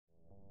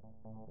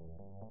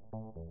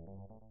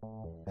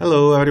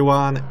Hello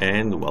everyone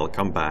and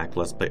welcome back.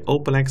 Let's play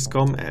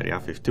OpenXcom Area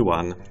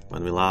 51.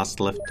 When we last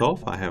left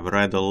off, I have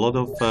read a lot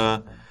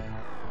of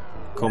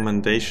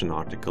commendation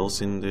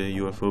articles in the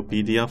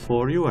UFOpedia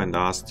for you and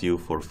asked you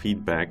for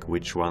feedback,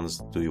 which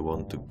ones do you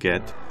want to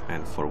get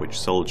and for which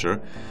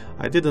soldier.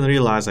 I didn't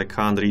realize I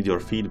can't read your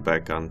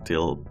feedback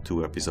until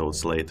 2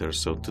 episodes later,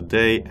 so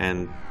today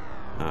and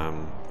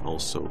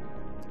also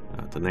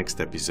the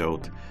next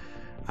episode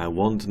I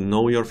won't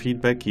know your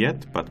feedback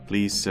yet, but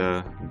please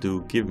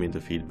do give me the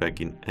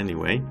feedback in any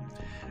way,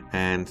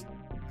 and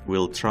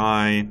we'll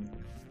try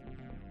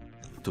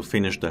to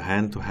finish the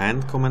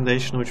hand-to-hand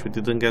commendation, which we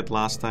didn't get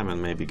last time,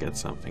 and maybe get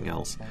something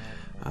else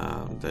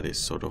that is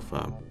sort of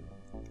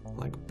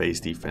like base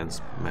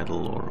defense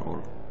medal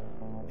or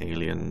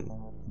alien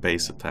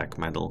base attack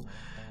medal,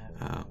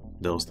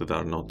 those that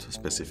are not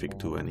specific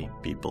to any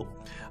people.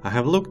 I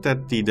have looked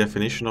at the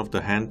definition of the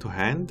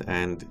hand-to-hand,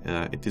 and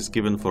it is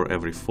given for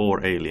every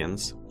 4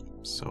 aliens,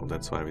 so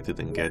that's why we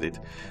didn't get it.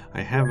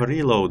 I have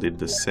reloaded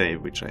the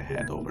save which I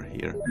had over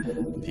here,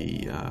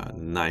 the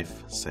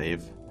knife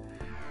save,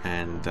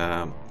 and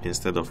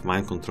instead of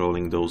mind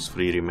controlling those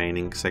 3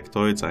 remaining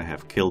sectoids, I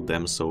have killed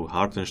them, so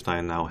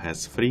Hartenstein now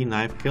has 3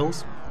 knife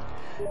kills,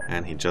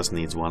 and he just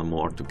needs 1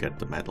 more to get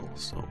the medal,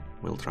 so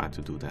we'll try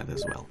to do that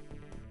as well.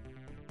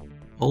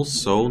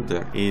 Also,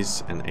 there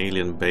is an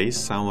alien base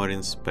somewhere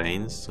in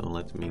Spain, so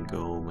let me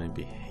go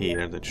maybe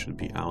here, that should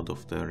be out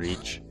of the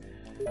reach,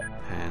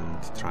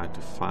 and try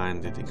to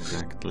find it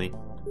exactly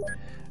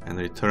and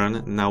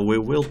return. Now we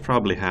will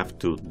probably have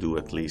to do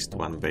at least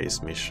 1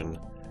 base mission,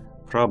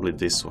 probably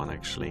this one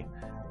actually,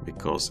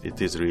 because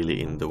it is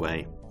really in the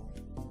way.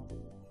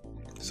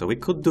 So we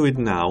could do it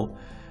now.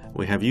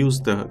 We have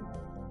used the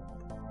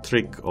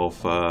trick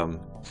of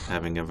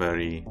having a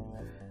very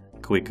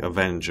quick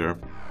Avenger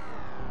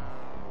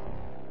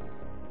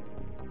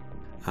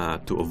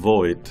to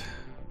avoid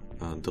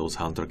those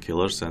hunter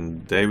killers,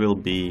 and they will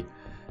be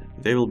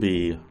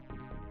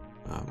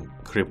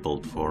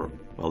crippled for,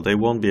 well, they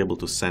won't be able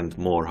to send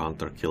more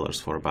hunter killers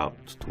for about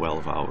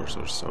 12 hours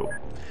or so.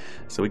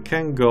 So we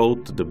can go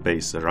to the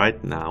base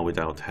right now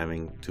without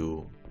having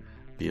to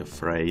be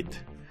afraid,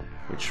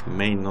 which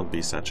may not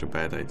be such a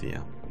bad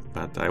idea.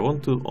 But I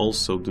want to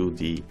also do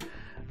the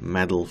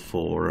medal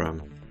for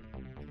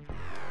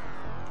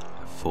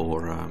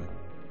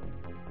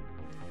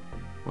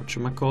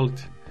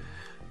whatchamacallit,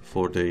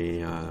 for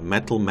the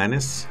Metal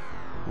Menace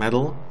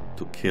medal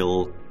to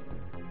kill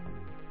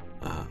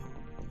a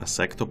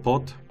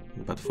sectopod,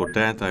 but for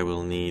that I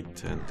will need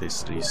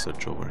this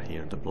research over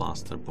here, the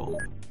blaster bomb,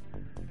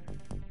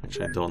 which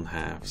I don't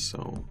have,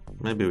 so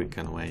maybe we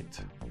can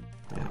wait.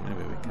 Yeah,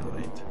 maybe we can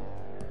wait.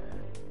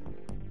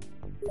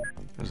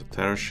 There's a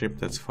Terran ship,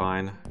 that's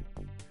fine.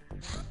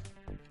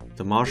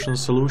 The Martian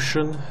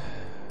solution,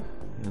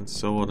 and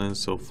so on and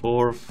so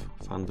forth.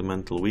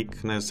 Fundamental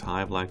weakness,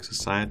 hive-like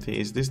society.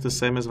 Is this the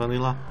same as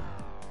vanilla?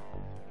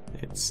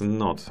 It's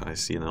not. I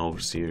see an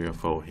overseer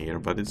UFO here,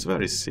 but it's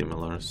very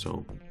similar,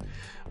 so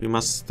we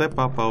must step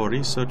up our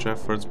research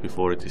efforts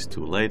before it is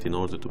too late. In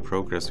order to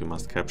progress, we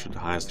must capture the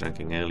highest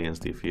ranking aliens,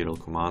 the ethereal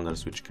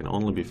commanders, which can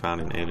only be found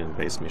in alien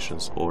base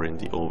missions or in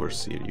the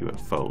overseer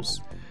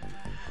UFOs.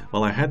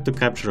 Well, I had to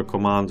capture a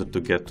commander to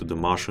get to the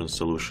Martian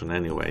solution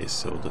anyway,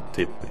 so the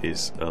tip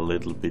is a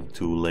little bit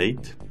too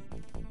late.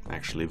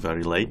 Actually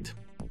very late.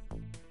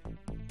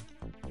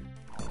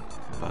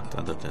 But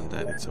other than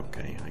that, it's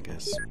okay, I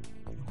guess.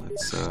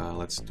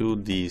 Let's do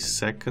the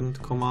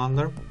second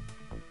commander,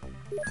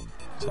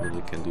 so that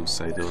we can do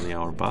Cydonia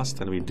or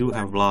bust, and we do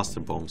have blaster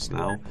bombs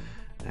now.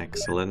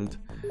 Excellent.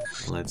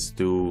 Let's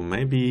do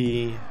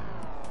maybe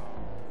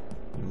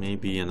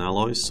an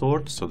alloy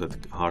sword, so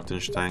that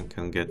Hartenstein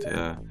can get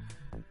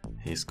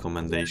his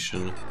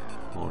commendation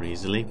more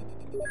easily.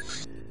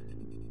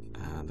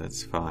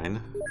 That's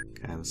fine.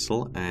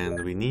 Cancel.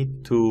 And we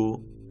need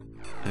to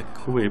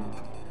equip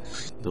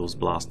those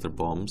blaster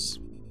bombs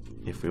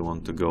if we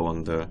want to go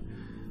on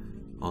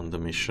the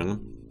mission.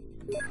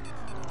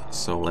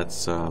 So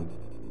let's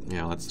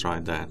try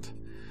that.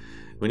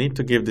 We need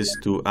to give this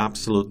to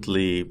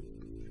absolutely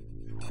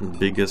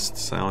biggest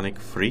psionic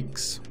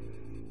freaks.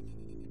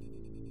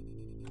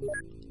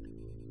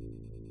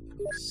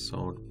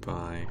 Sort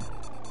by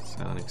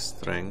psionic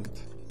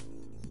strength,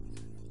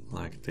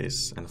 like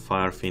this, and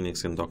Fire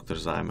Phoenix and Dr.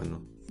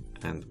 Zyman,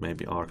 and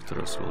maybe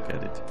Arcturus will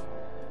get it.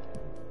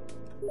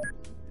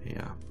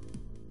 Yeah.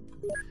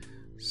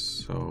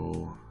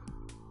 So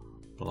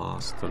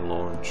blaster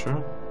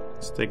launcher.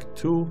 Let's take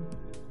 2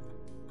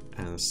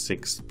 and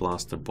 6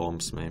 blaster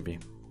bombs maybe,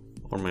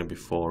 or maybe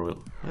 4.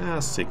 Will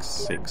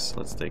 6.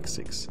 Let's take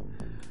 6.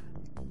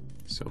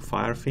 So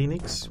Fire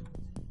Phoenix.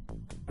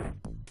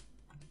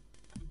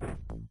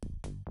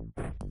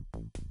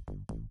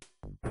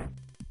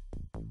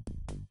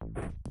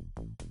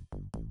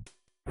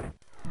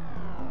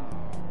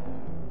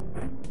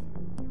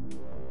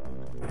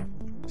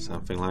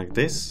 Something like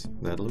this.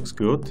 That looks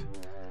good.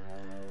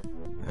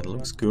 That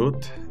looks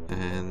good.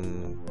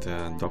 And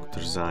Dr.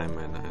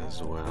 Zyman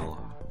as well.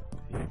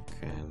 You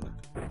can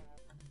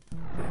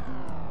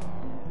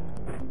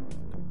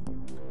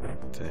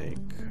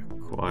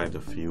quite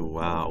a few,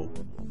 wow.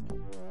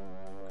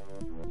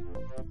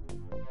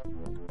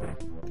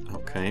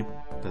 Okay,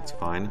 that's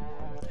fine.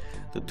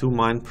 The 2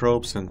 mine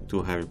probes and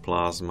 2 heavy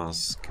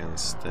plasmas can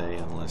stay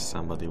unless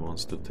somebody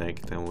wants to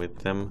take them with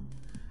them.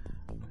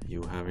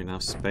 You have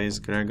enough space,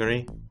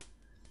 Gregory?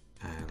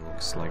 And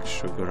looks like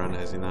Sugaran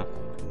has enough.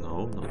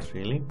 No, not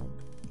really.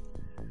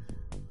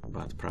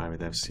 But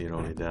Private FC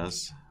only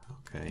does.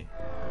 Okay.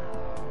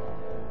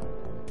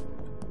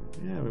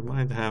 Yeah, we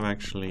might have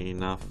actually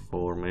enough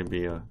for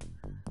maybe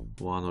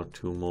 1 or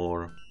 2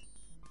 more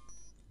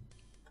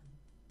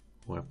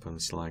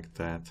weapons like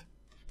that.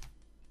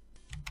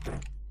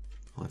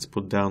 Let's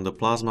put down the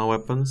plasma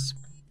weapons.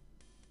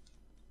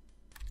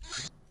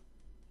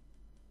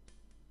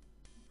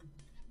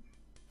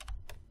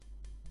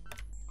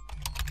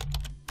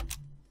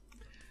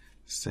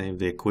 Save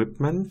the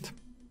equipment.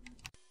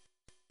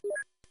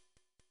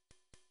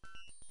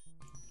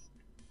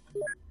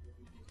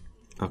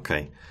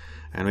 Okay,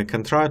 and we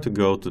can try to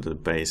go to the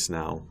base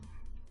now.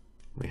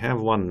 We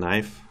have 1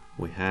 knife,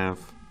 we have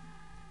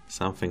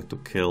something to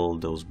kill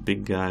those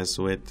big guys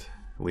with.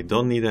 We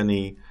don't need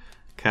any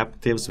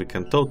captives, we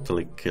can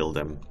totally kill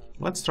them.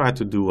 Let's try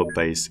to do a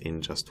base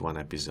in just 1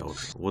 episode.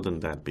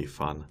 Wouldn't that be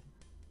fun?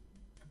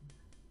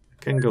 I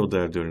can go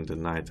there during the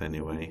night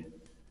anyway.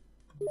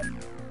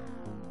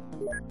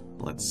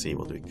 Let's see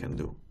what we can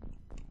do.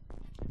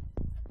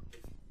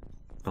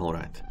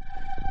 Alright,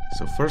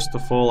 so first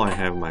of all I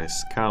have my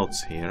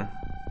scouts here,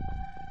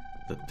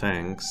 the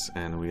tanks,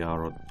 and we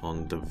are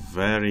on the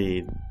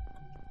very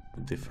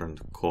different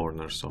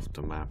corners of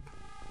the map.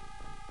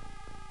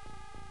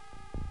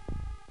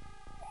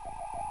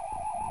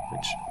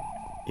 Which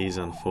is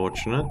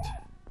unfortunate,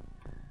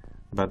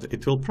 but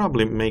it will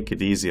probably make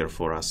it easier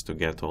for us to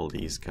get all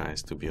these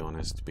guys, to be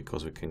honest,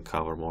 because we can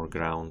cover more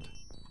ground.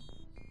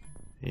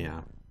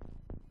 Yeah.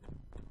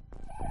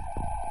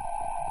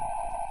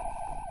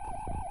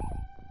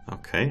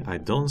 Okay, I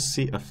don't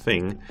see a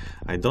thing.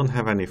 I don't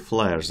have any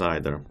flares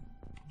either.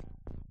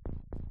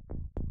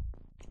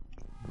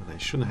 But I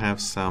should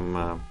have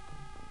some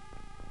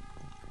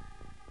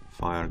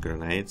fire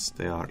grenades.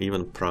 They are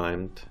even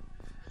primed.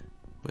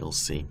 We'll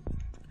see.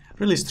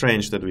 Really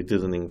strange that we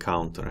didn't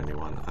encounter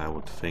anyone. I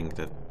would think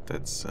that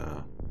that's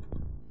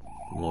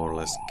more or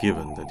less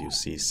given that you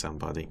see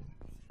somebody.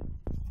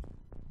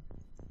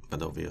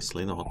 But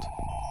obviously not.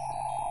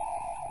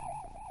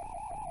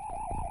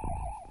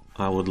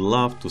 I would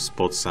love to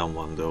spot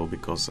someone though,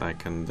 because I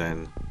can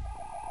then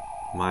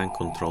mind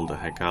control the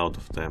heck out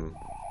of them.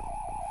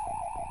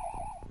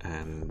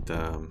 And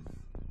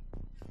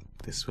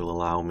this will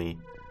allow me...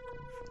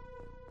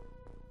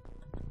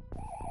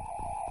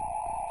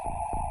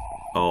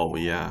 Oh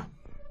yeah.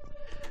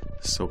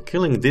 So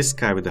killing this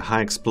guy with a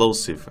high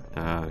explosive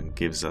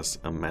gives us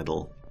a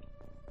medal.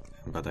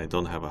 But I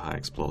don't have a high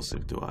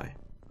explosive, do I?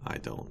 I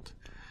don't.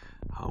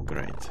 How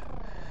great.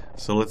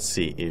 So let's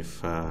see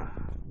if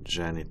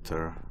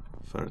Janitor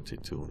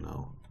 32,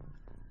 no.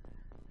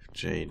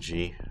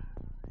 JG,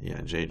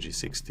 yeah, JG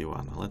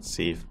 61. Let's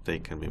see if they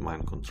can be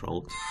mind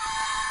controlled.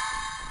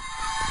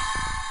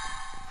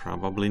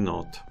 Probably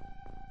not.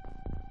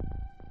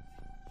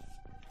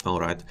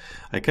 Alright,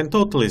 I can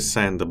totally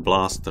send a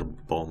blaster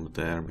bomb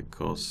there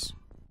because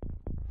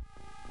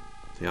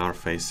they are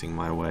facing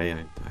my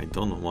way. I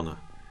don't want to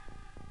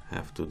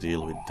have to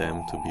deal with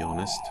them, to be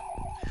honest.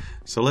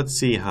 So let's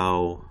see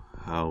how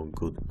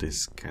good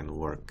this can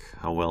work,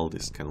 how well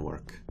this can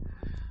work.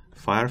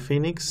 Fire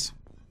Phoenix,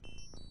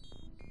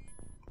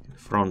 in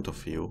front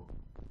of you,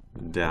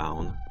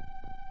 down,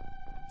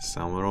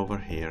 somewhere over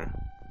here,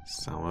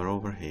 somewhere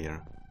over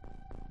here,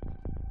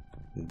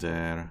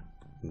 there,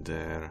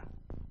 there,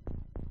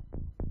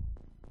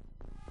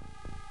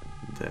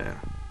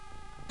 there.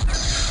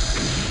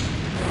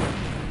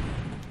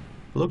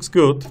 Looks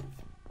good.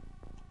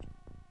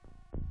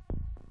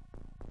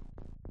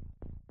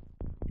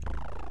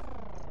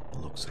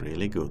 Looks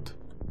really good.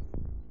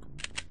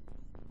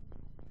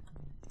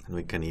 And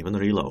we can even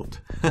reload.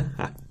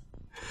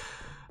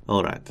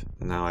 Alright,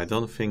 now I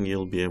don't think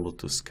you'll be able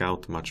to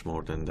scout much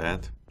more than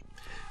that.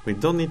 We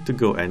don't need to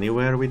go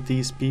anywhere with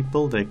these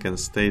people, they can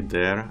stay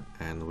there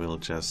and we'll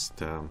just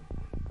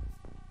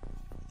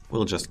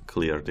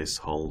clear this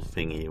whole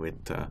thingy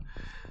with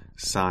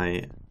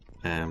psi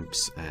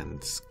amps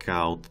and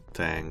scout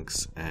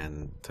tanks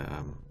and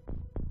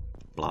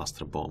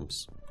blaster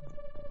bombs.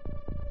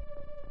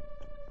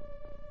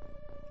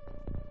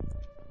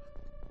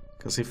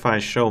 Because if I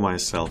show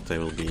myself,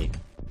 they'll be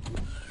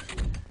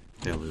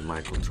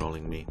mind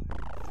controlling me,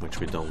 which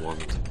we don't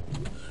want.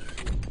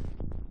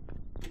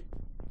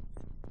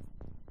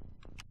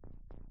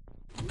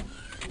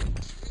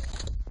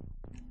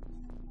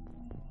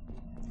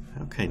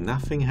 Okay,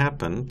 nothing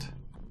happened.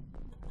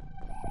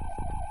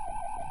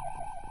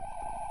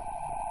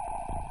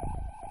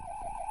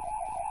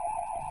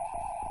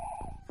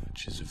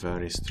 Which is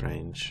very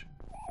strange.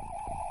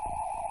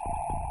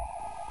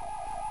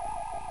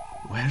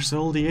 Where's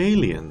all the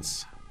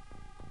aliens?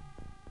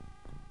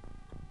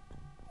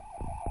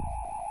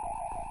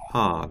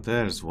 Ah,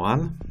 there's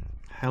one.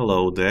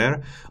 hello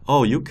there.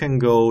 Oh, you can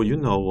go, you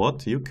know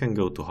what? You can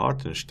go to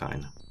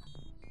Hartenstein.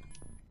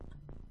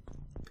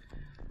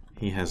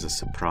 He has a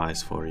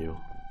surprise for you.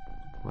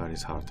 Where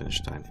is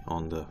Hartenstein?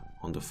 On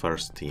the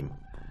first team.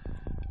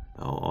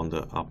 Oh, on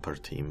the upper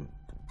team.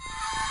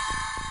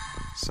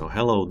 So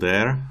hello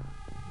there.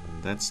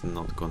 That's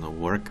not gonna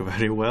work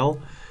very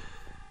well.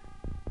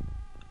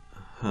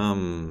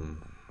 So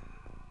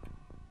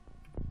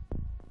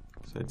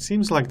it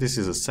seems like this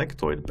is a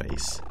sectoid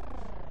base.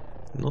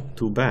 Not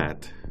too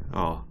bad.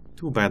 Oh,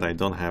 too bad I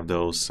don't have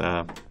those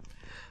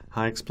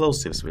high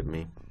explosives with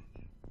me.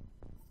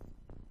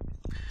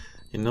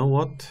 You know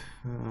what?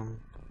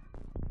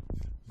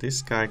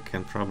 This guy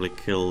can probably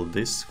kill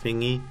this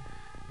thingy,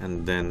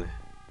 and then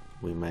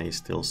we may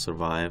still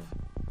survive.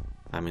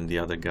 I mean, the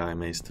other guy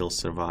may still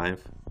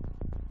survive.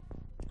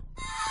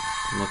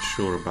 I'm not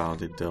sure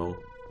about it though.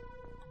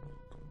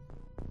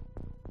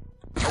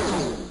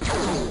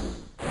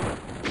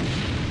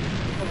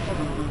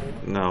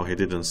 No, he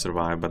didn't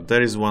survive, but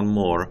there is one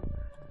more.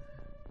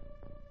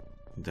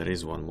 There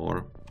is one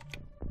more.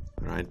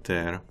 Right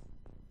there.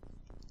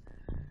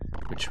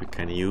 Which we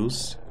can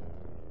use.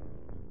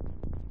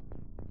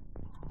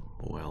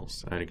 Who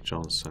else? Eric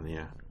Johnson,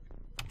 yeah.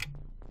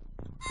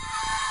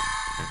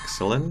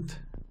 Excellent.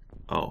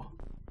 Oh.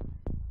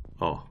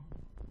 Oh.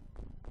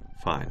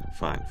 Fine,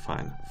 fine,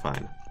 fine,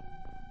 fine.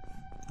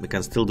 We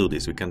can still do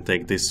this. We can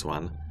take this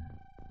one.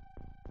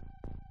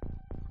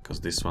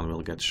 Because this one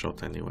will get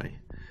shot anyway.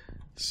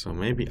 So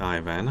maybe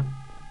Ivan.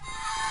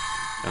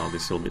 Oh,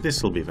 this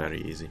will be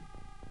very easy.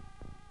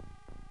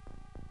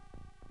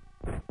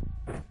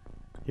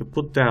 You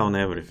put down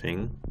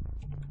everything.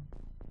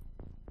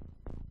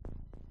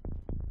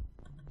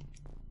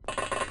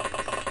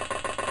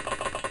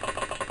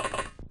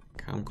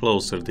 Come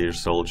closer, dear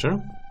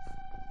soldier.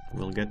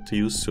 We'll get to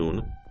you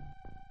soon.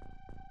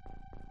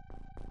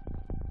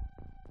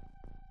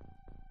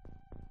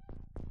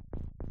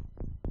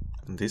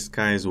 And this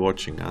guy is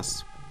watching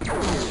us.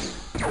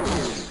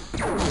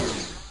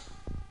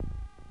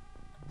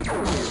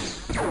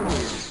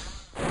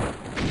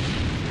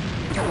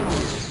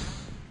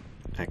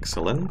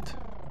 Excellent.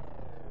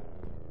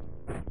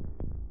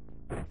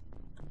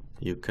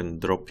 You can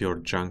drop your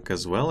junk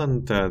as well,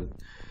 and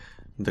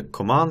the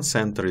command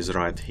center is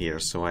right here,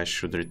 so I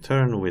should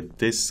return with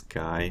this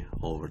guy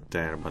over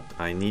there, but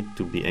I need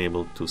to be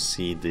able to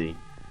see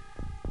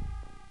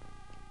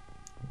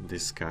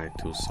this guy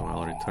too, so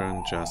I'll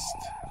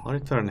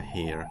return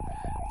here.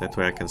 That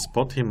way I can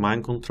spot him,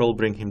 mind control,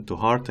 bring him to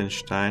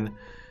Hartenstein.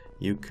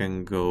 You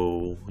can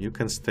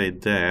stay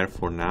there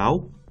for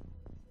now.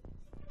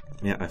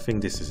 Yeah, I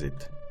think this is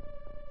it.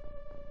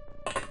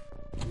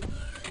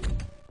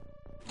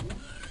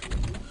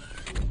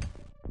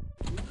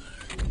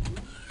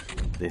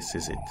 This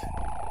is it.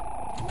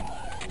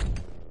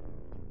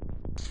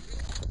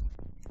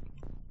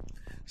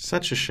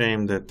 Such a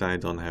shame that I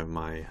don't have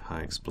my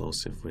high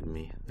explosive with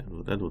me.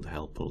 That would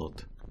help a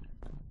lot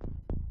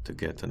to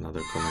get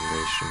another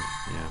commendation.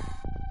 Yeah.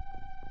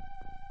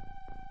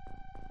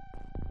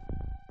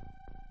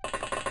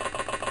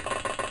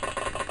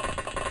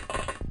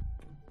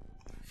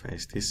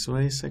 Face this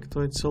way,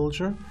 sectoid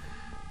soldier.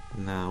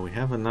 Now we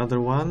have another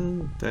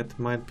one. That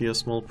might be a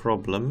small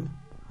problem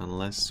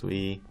unless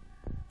we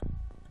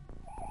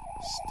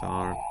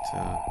start...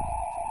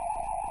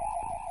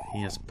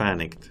 he has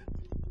panicked,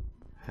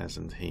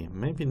 hasn't he?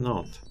 Maybe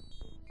not.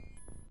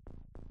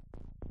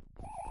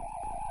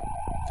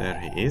 There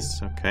he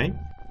is, okay.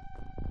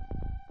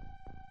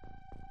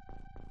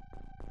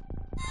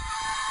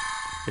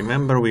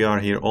 Remember, we are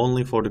here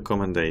only for the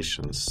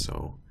commendations,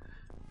 so...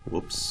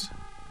 Whoops.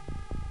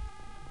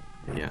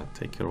 Yeah,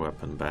 take your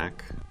weapon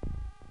back.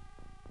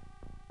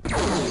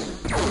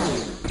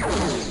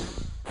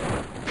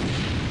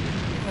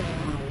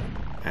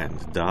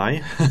 And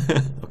die.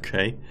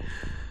 Okay.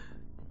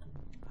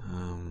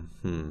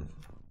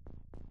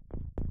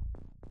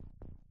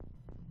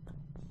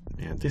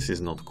 Yeah, this is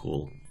not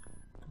cool.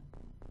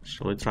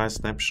 Shall we try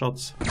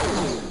snapshots?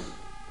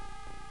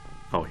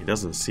 Oh, he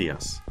doesn't see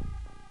us.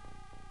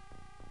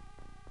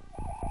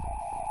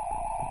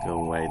 Go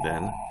away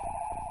then.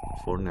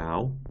 For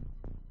now.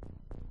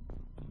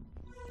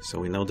 So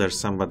we know there's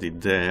somebody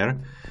there.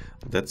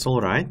 That's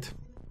alright.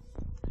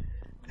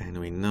 And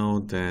we know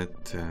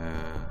that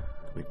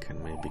we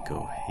can maybe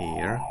go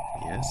here.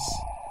 Yes.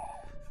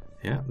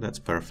 Yeah, that's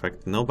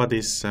perfect.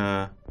 Nobody's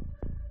in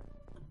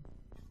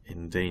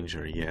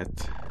danger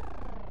yet.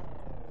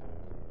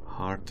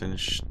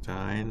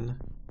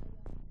 Hartenstein.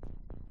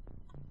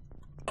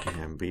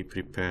 And be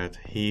prepared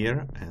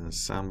here. And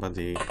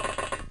somebody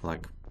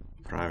like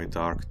Private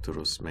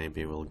Arcturus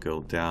maybe will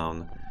go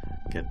down,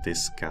 get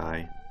this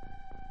guy.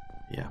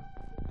 Yeah.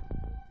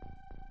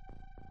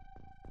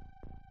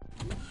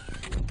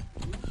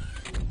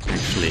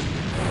 Actually...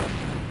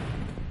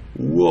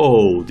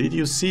 Whoa! Did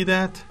you see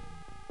that?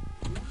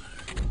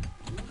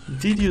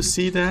 Did you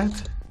see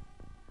that?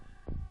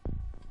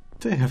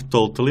 They have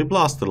totally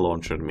blaster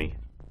launched me.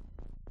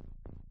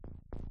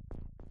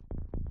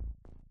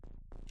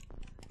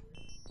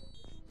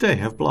 They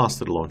have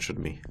blaster launched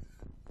me.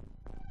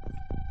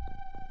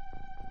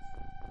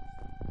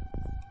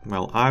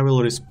 Well, I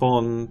will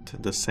respond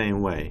the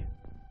same way.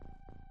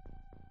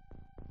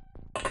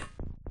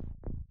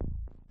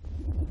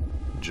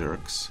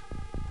 Jerks.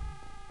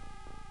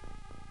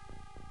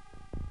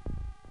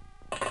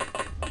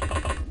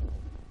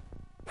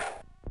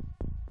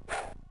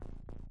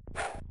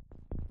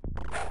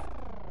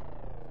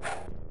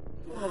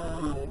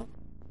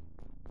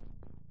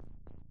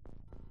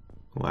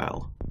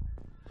 Well,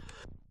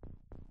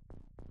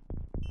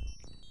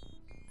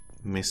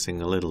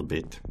 missing a little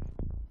bit.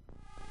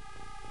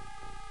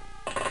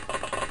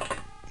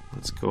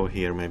 Let's go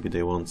here, maybe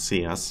they won't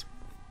see us.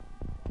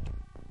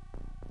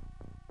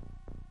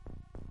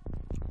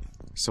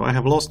 So I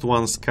have lost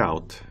one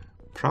scout,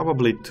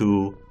 probably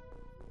two.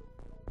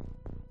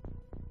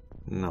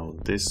 No,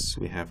 this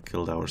we have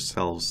killed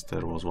ourselves.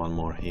 There was one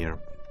more here.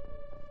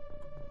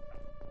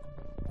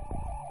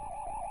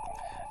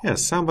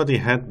 Yes, somebody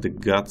had the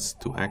guts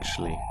to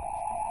actually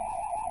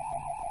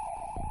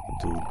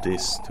do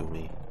this to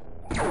me.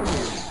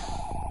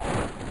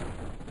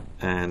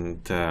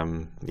 And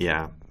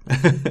yeah,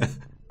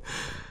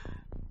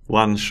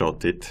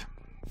 one-shot it.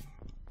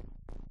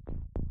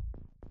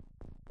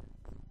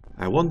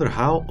 I wonder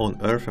how on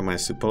earth am I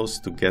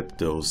supposed to get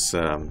those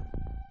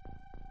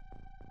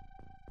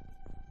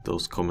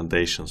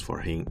commendations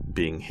for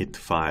being hit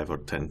 5 or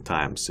 10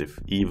 times if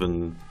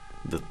even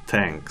the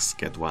tanks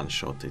get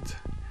one-shotted.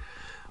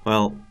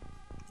 Well,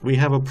 we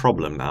have a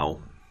problem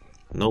now.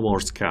 No more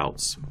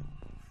scouts.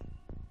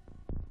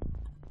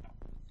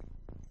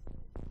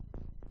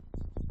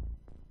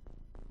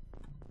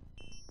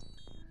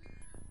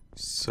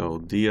 So,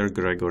 dear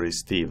Gregory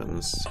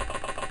Stevens.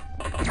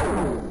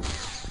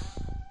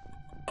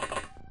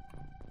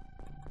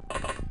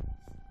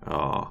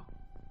 Oh.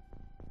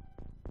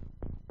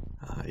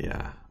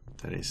 Yeah,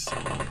 there is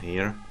someone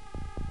here.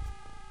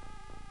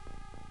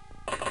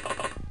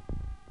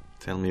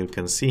 Tell me you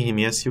can see him.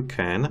 Yes, you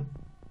can.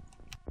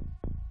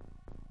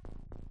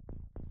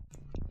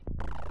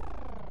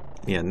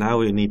 Yeah, now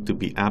we need to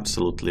be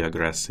absolutely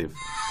aggressive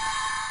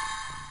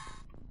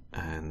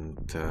and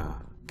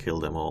kill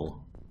them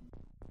all.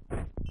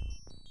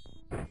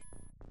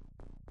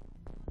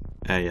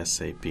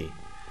 ASAP.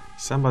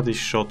 Somebody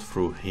shot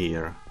through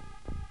here.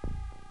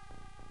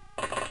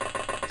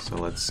 So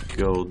let's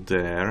go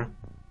there.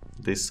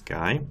 This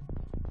guy.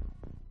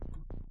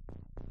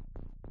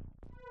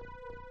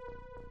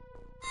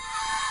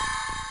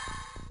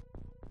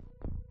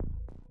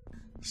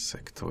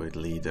 Sectoid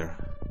leader.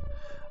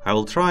 I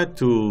will try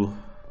to...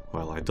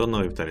 Well, I don't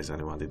know if there is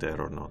anybody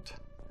there or not.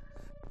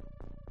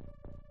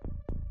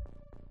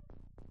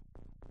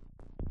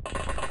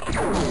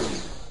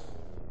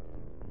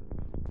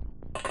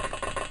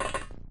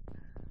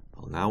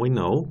 Well, now we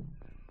know.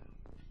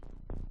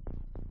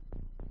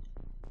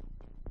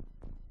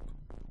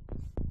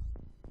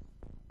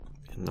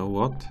 You know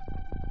what?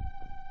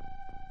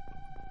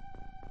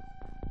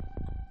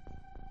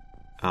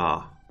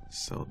 Ah,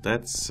 so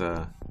that's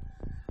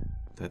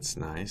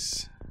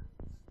nice.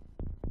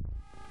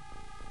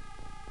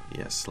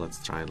 Yes,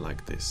 let's try it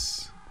like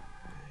this.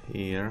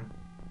 Here,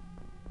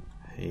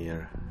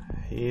 here,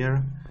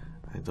 here.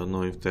 I don't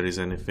know if there is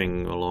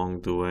anything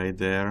along the way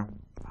there.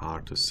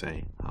 Hard to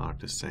say, hard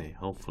to say.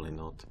 Hopefully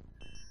not.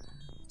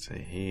 Let's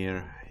say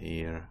here,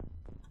 here,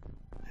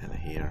 and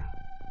here.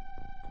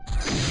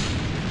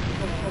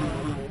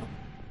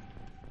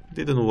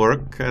 Didn't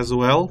work as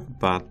well,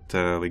 but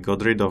we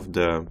got rid of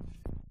the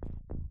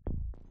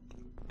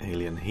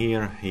alien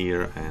here,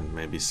 here, and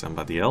maybe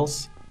somebody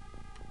else.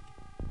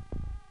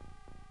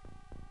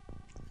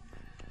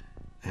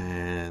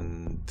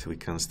 And we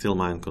can still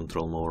mind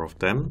control more of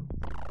them.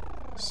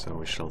 So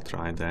we shall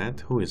try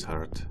that. Who is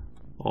hurt?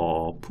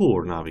 Oh,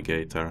 poor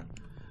navigator.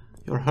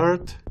 You're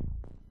hurt?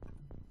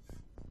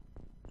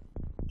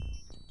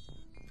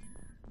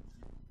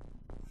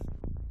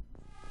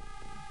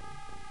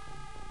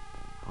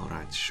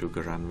 Alright,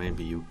 Sugar Run,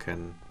 maybe you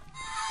can...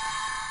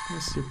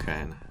 Yes, you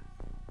can.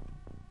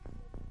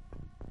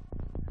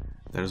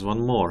 There's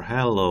one more.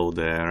 Hello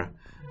there.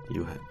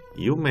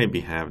 You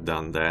maybe have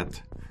done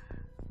that.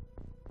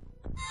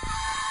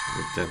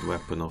 With that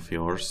weapon of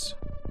yours.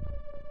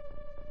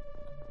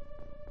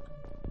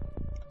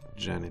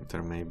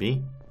 Janitor,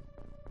 maybe.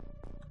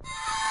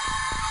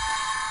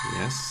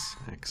 Yes,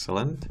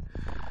 excellent.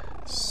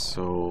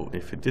 So,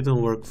 if it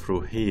didn't work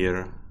through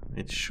here,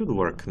 it should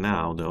work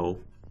now, though.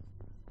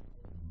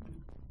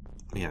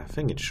 Yeah, I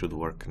think it should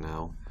work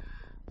now.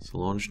 So,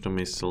 launch the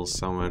missile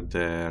somewhere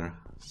there,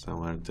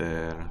 somewhere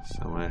there,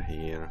 somewhere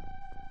here,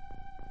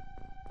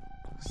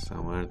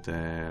 somewhere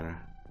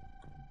there.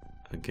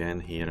 Again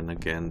here and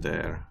again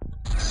there.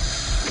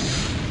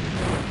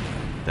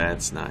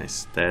 That's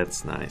nice,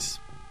 that's nice.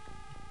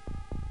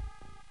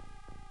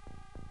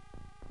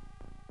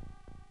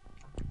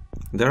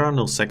 There are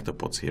no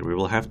sectopods here. We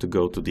will have to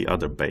go to the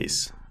other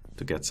base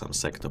to get some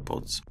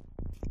sectopods.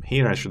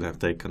 Here I should have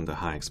taken the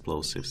high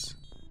explosives.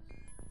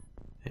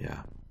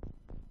 Yeah.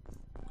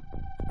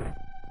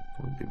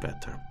 Would be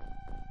better.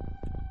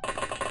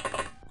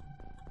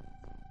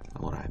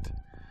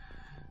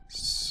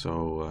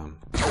 So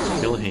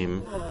kill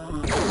him.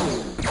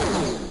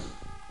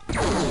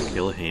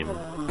 Kill him.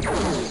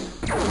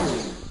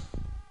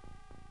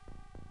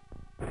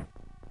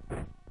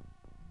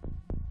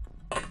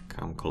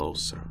 Come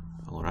closer.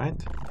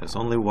 Alright, there's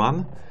only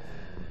one.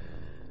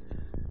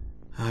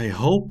 I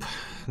hope...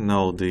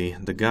 No,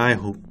 the guy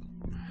who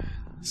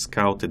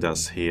scouted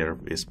us here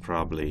is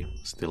probably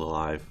still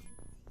alive.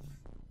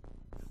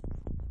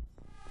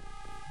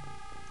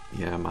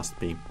 Yeah, must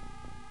be.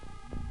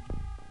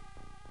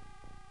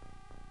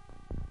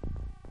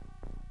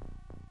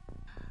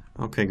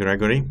 Okay,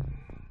 Gregory.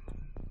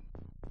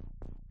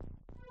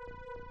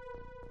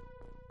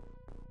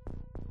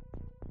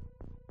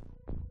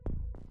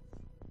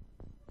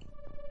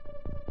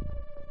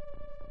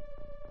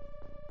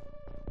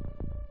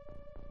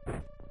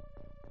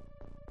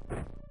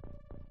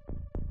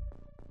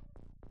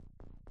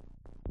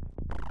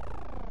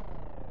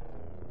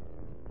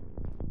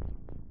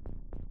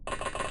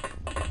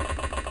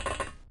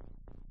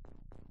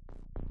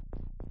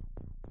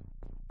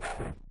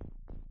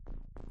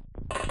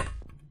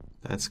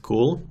 That's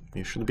cool.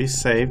 You should be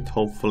saved,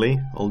 hopefully.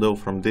 Although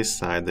from this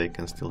side they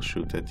can still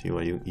shoot at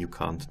you. You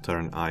can't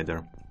turn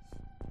either.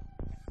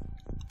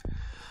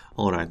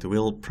 Alright,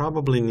 we'll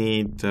probably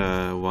need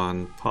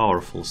one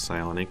powerful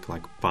psionic,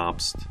 like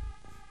Pabst,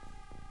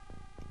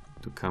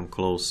 to come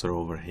closer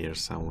over here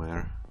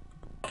somewhere.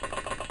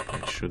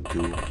 That should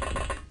do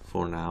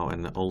for now.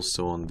 And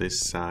also on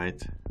this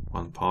side,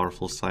 one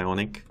powerful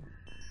psionic.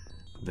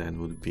 That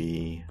would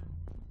be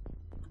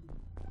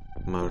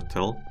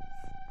Myrtle.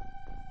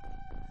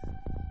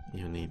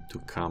 You need to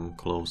come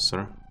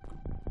closer.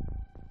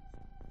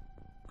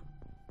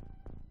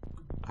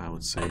 I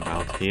would say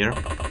about here.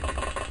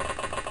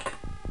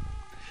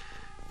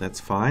 That's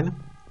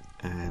fine.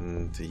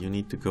 And you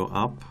need to go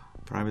up,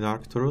 Private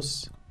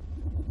Arcturus,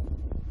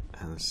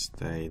 and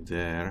stay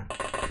there.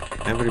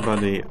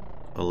 Everybody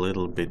a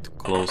little bit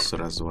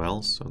closer as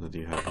well, so that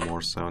you have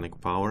more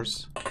psionic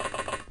powers.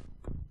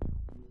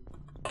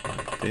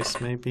 Like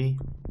this maybe.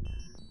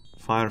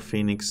 Fire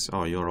Phoenix,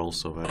 oh, you're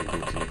also very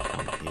good. You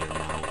come here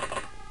now.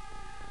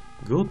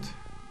 Good.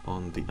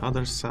 On the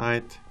other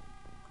side,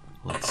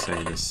 let's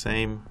say the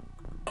same.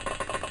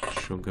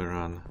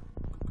 Sugaran,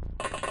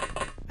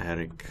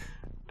 Eric,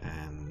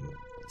 and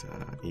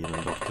even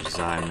Dr.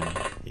 Simon.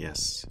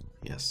 Yes,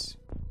 yes.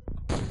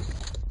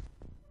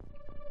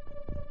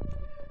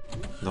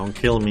 Don't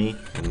kill me,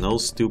 and no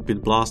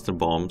stupid blaster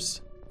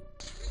bombs.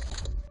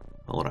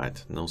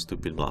 Alright, no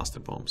stupid blaster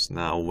bombs.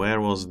 Now,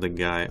 where was the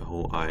guy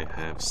who I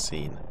have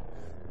seen?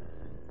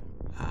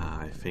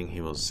 I think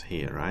he was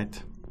here,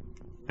 right?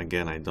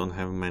 Again, I don't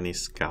have many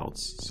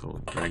scouts,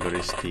 so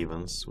Gregory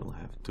Stevens will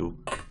have to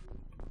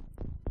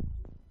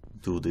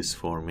do this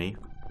for me.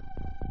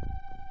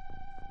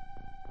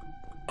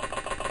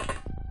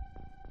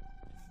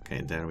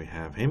 Okay, there we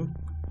have him.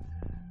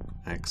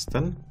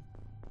 Axton.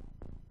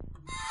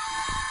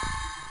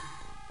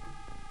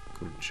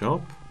 Good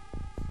job.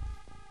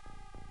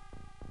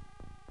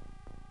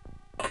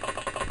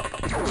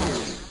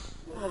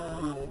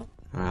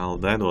 Well,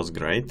 that was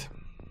great.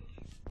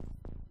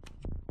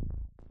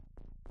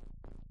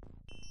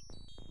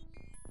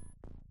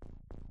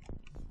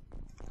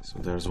 So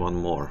there's one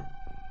more.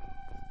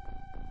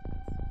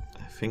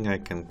 I think I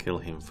can kill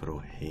him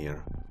through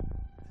here.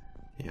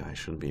 Yeah, I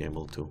should be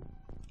able to.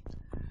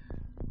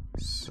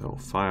 So,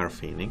 Fire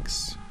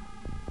Phoenix.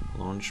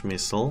 Launch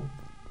missile.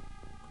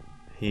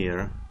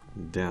 Here.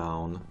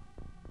 Down.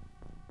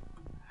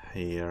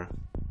 Here.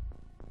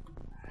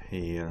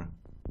 Here.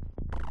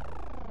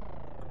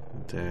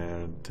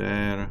 There,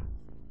 there.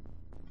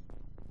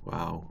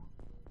 Wow.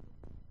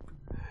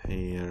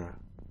 Here.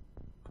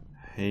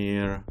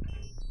 Here.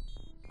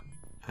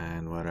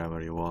 And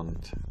wherever you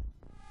want.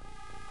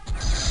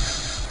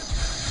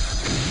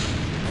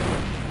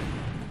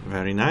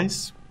 Very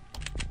nice.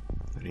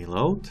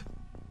 Reload.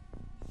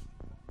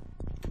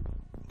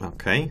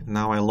 Okay,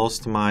 now I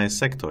lost my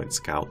sectoid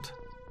scout.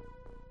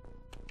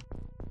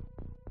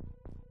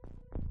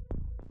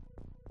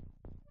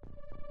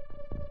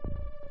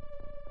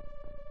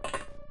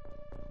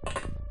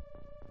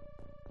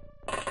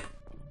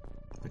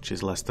 Which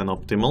is less than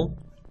optimal.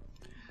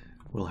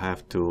 We'll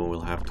have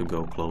to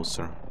go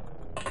closer.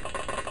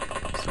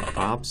 So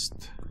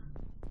Pabst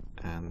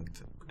and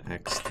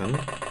Axton.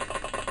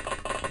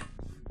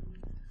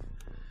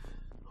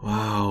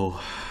 Wow.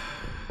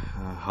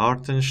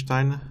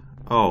 Hartenstein.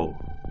 Oh.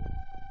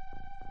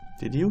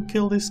 Did you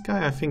kill this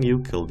guy? I think you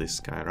killed this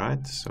guy,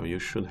 right? So you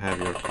should have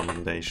your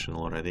commendation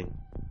already.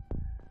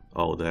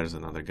 Oh, there's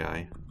another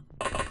guy.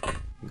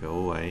 Go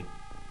away.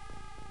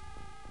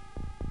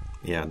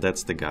 Yeah,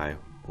 that's the guy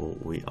who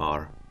we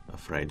are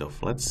afraid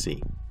of. Let's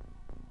see.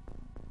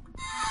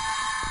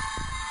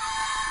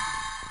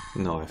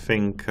 No, I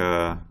think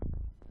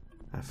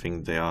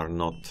they are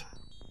not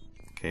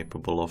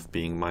capable of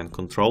being mind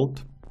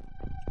controlled.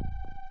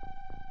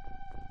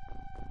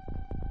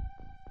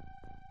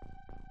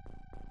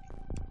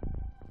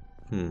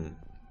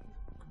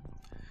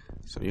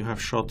 So you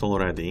have shot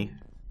already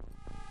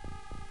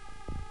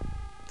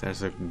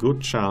There's a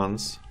good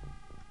chance.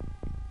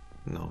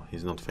 No,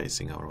 he's not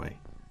facing our way.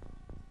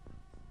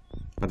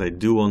 But I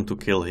do want to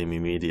kill him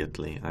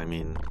immediately. I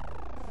mean,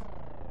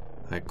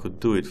 I could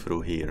do it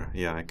through here.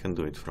 Yeah, I can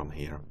do it from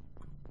here.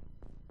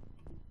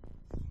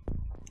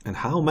 And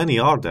how many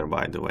are there,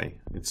 by the way?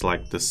 It's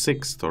like the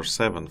 6th or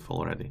 7th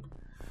already.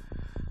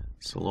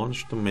 So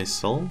launch the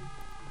missile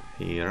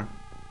here,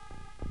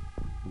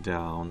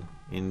 down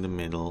in the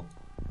middle,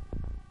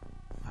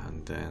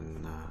 and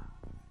then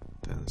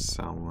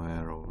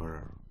somewhere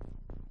over.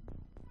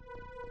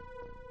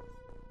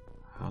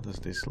 How does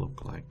this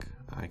look like?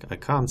 I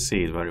can't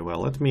see it very well.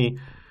 Let me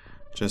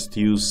just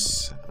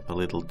use a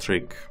little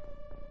trick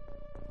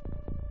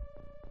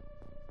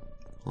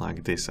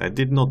like this. I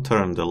did not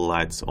turn the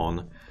lights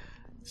on.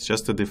 It's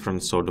just a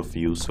different sort of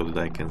view so that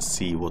I can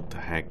see what the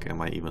heck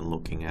am I even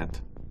looking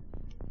at.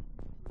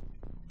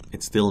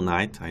 It's still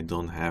night. I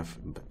don't have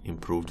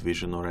improved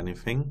vision or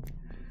anything.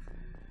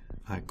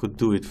 I could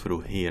do it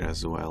through here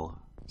as well.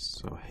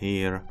 So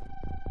here,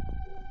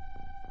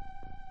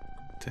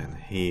 then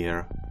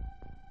here,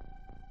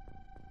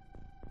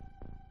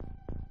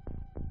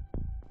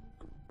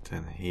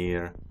 then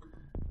here,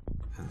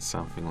 and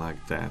something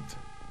like that.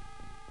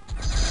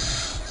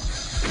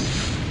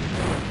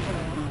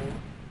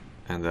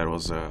 And there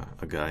was a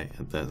guy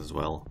at that as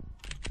well.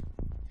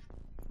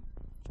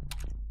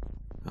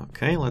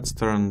 Okay, let's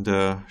turn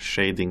the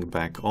shading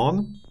back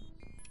on.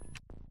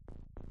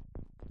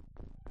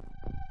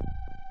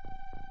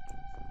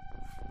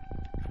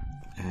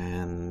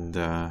 And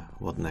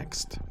what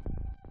next?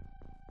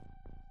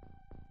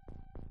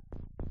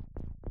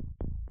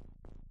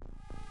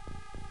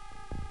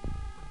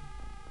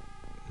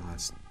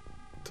 Let's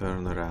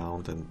turn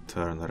around and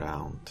turn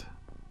around.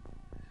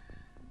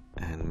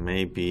 And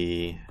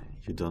maybe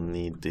you don't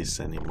need this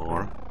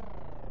anymore.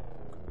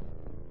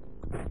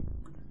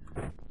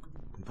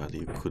 But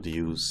you could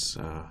use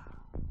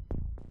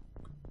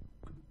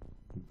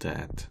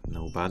that.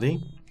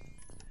 Nobody.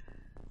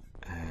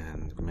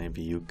 And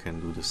maybe you can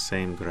do the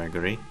same,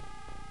 Gregory,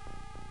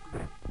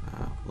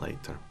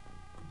 later.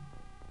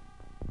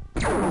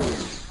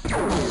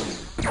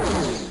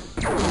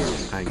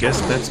 I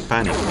guess that's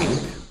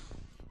panicking.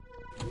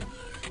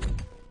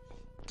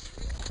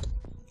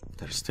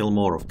 There's still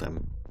more of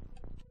them.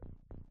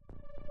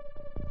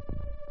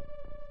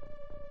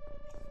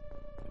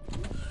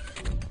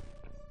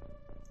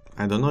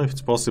 I don't know if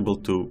it's possible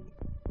to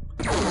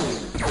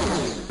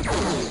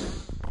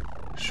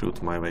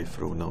shoot my way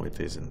through. No, it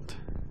isn't.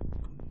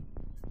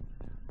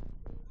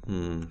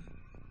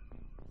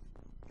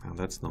 Now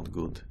that's not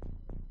good.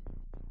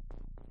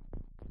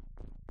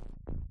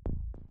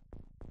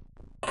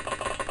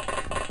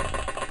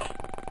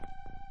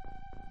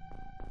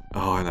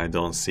 Oh, and I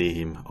don't see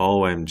him.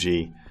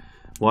 OMG.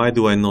 Why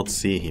do I not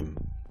see him?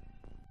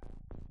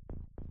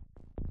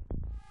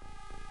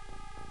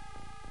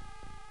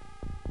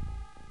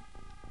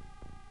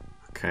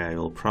 Okay, I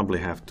will probably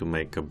have to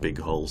make a big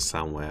hole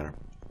somewhere.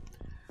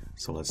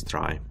 So let's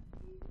try.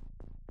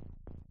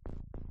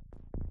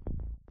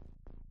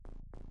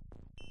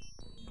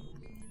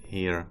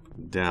 Here,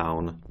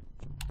 down.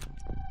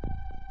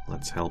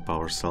 Let's help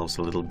ourselves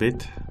a little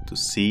bit to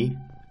see.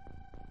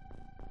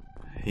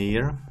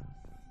 Here.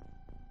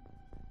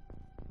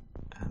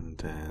 And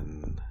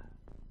then...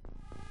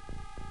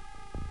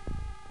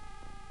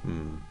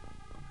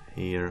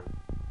 here.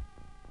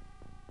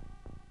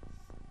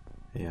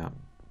 Yeah.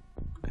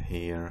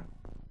 Here.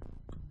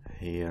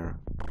 Here.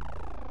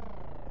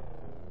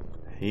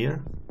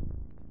 Here.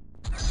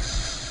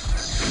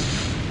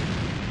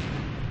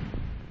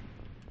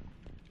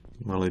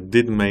 Well, it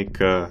did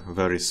make a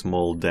very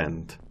small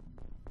dent.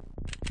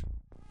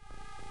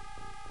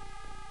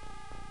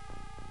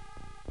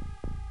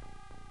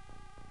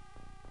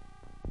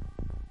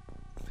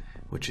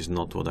 Which is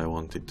not what I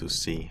wanted to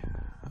see.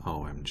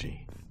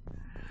 OMG.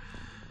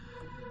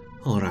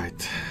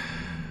 Alright.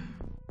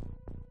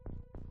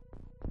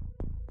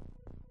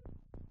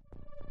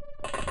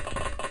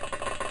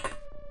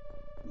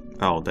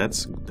 Oh,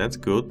 that's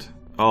good.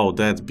 Oh,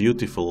 that's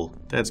beautiful.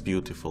 That's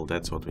beautiful.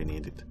 That's what we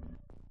needed.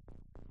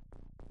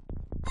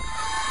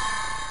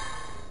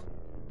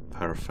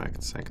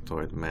 Perfect.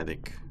 Sectoid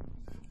medic.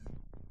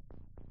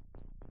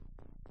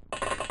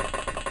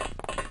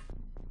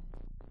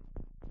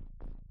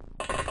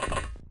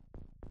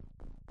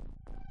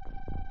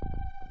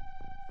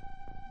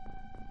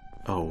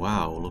 Oh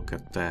wow, look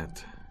at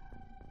that.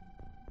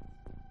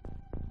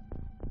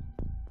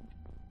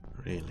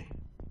 Really?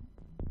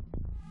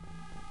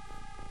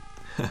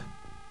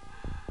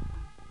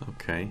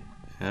 Okay,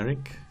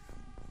 Eric.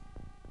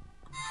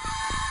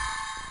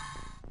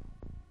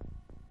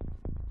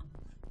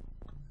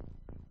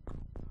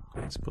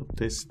 Let's put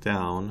this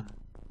down.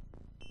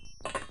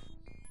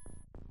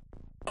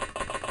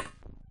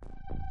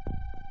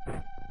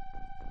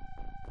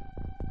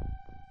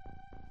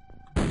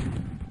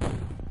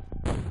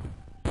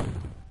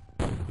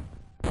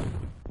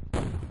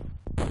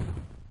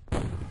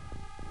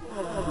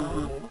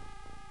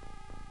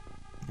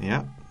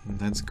 Yeah,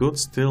 That's good.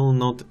 Still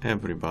not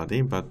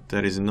everybody, but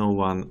there is no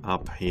one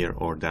up here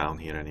or down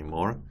here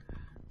anymore.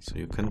 So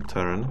you can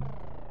turn.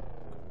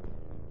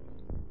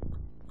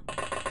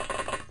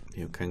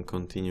 You can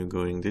continue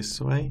going this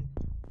way.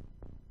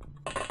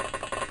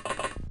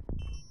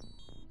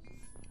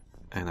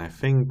 And I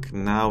think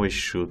now we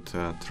should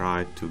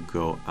try to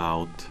go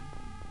out.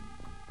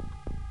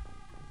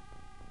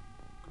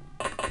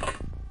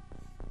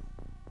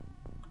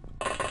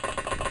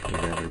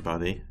 With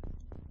everybody.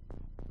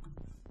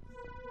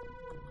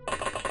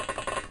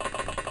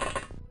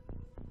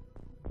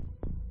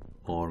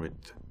 Or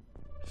with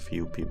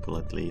few people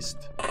at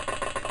least.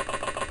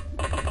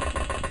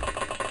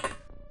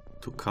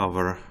 To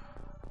cover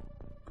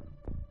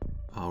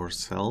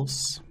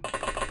ourselves.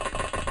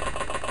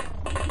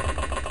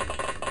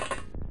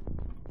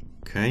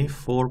 Okay,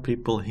 4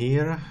 people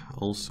here,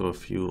 also a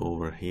few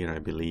over here, I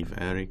believe.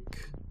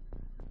 Eric,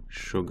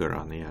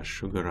 Sugaran, yeah,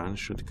 Sugaran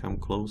should come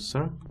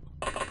closer.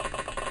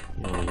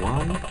 You're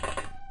 1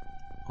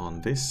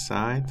 on this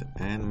side,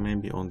 and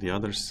maybe on the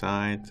other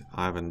side,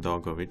 Ivan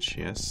Dogovic,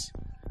 yes.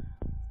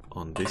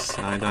 On this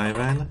side,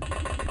 Ivan.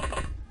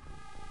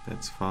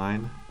 That's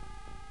fine.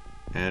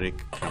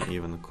 Eric, come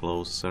even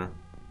closer.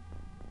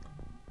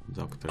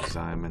 Dr.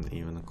 Zyman,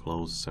 even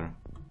closer.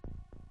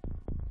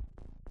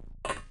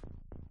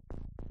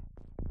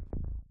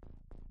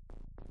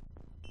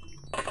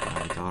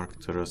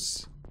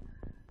 Arcturus,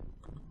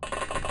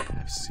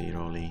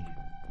 F-Zero-Lee,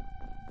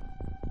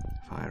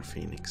 Fire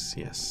Phoenix,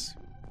 yes.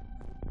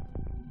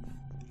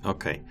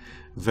 Okay,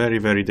 very,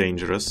 very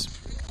dangerous.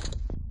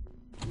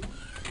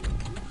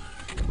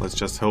 Let's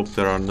just hope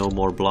there are no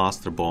more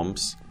blaster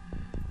bombs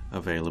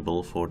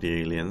available for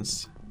the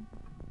aliens.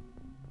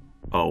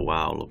 Oh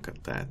wow, look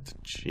at that,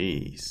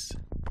 jeez.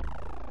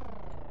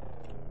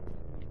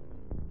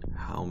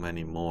 How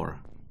many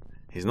more?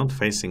 He's not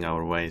facing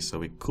our way, so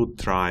we could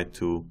try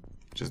to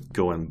just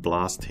go and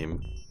blast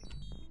him.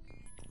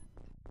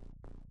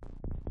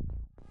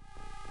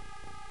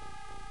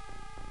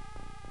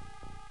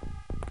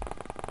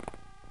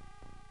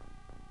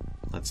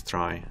 Let's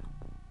try.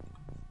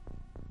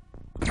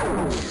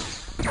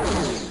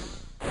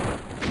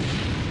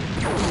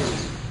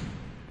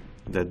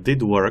 That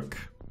did work.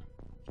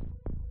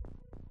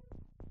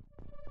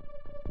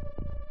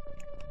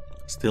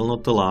 Still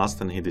not the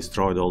last, and he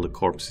destroyed all the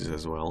corpses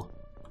as well.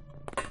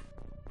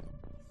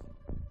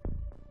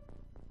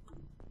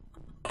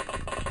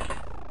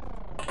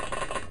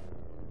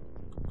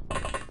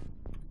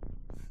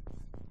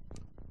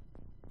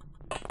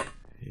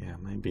 Yeah,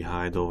 maybe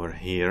hide over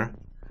here.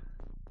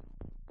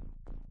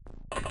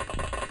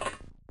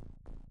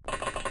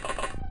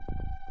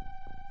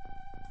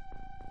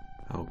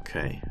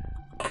 Okay.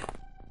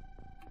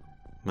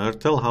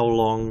 Myrtle, how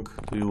long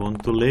do you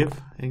want to live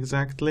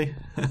exactly?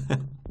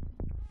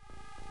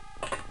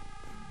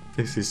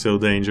 This is so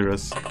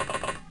dangerous.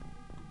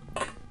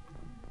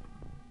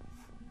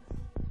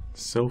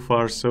 So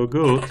far, so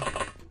good.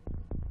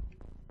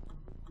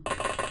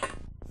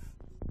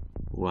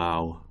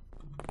 Wow.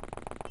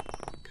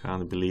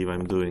 Can't believe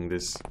I'm doing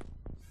this.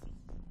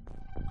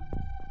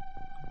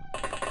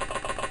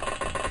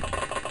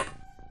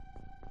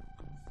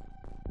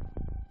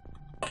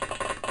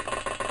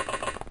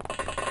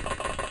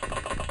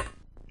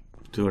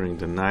 During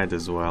the night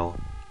as well.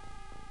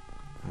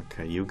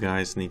 Okay, you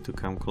guys need to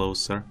come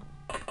closer.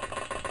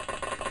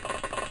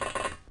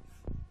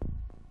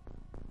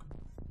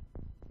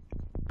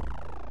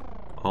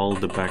 All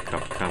the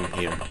backup come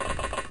here.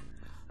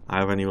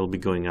 Ivan, you will be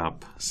going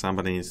up.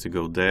 Somebody needs to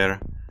go there.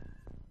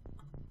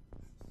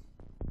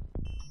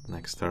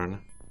 Next turn.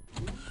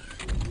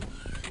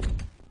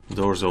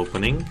 Doors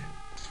opening.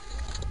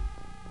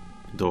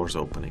 Doors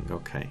opening,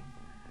 okay.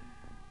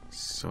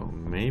 So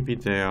maybe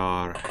they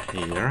are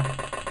here.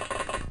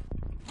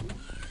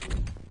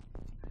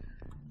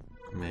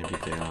 Maybe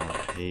they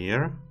are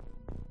here.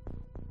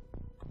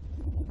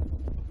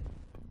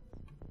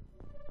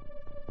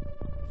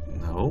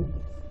 No.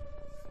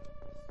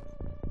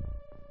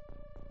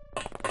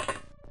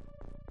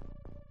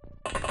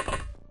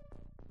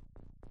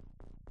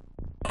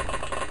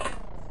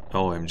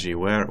 OMG,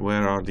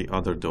 where are the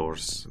other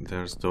doors?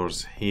 There's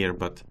doors here,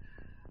 but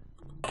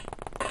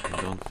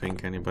I don't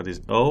think anybody's...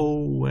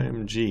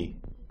 OMG.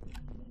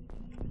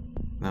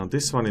 Now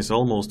this one is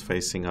almost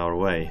facing our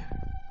way.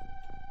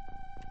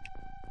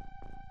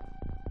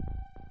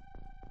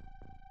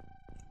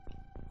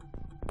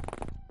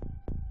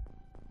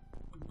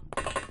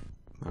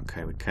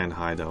 Okay, we can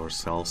hide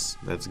ourselves.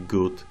 That's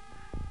good.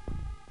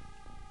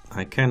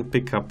 I can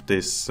pick up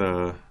this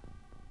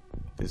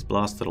this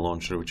blaster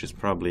launcher, which is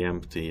probably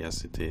empty.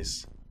 Yes, it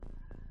is.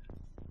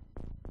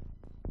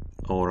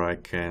 Or I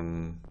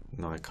can...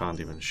 No, I can't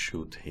even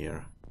shoot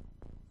here.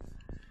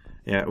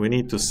 Yeah, we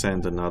need to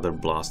send another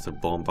blaster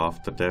bomb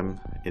after them.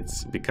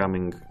 It's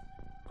becoming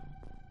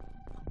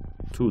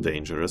too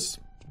dangerous.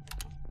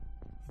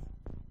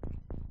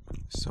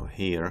 So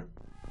here,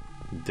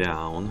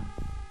 down,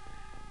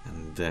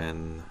 and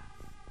then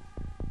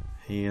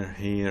here,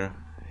 here,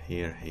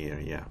 here, here,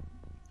 yeah.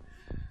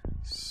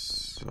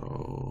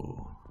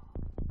 So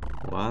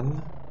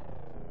 1,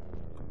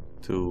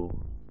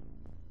 2,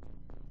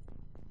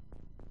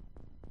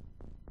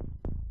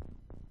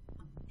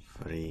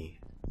 3,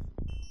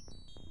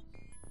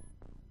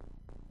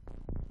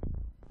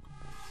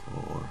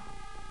 4,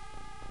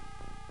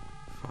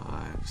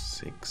 5,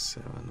 6,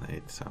 7,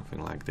 8,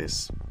 something like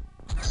this.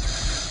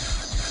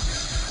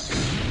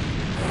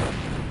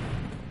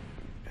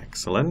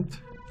 Excellent.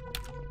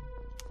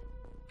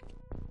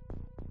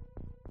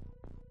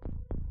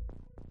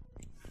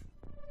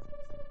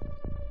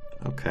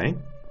 Okay.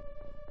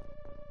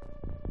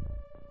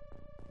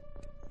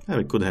 Yeah,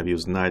 we could have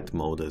used night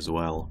mode as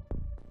well,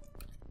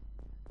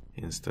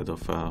 instead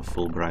of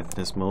full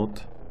brightness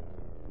mode.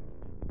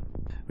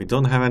 We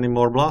don't have any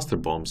more blaster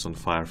bombs on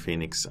Fire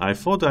Phoenix. I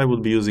thought I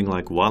would be using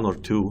like 1 or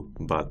 2,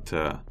 but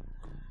the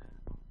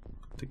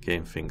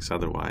game thinks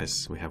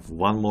otherwise. We have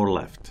 1 more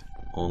left.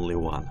 Only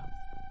 1.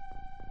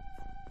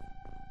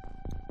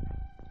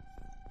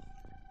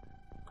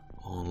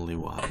 Only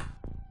 1.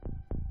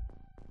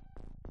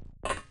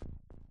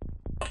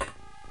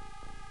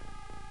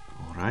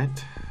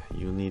 Alright,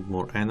 you need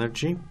more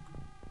energy.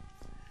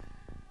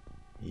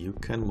 You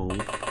can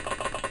move.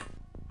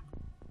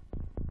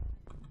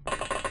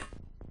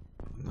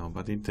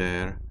 Nobody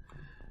there.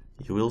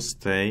 You will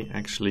stay.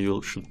 Actually,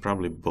 you should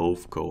probably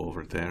both go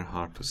over there.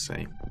 Hard to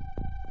say.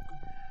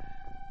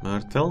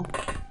 Myrtle,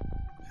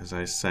 as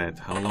I said,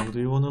 how long do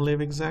you want to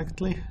live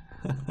exactly?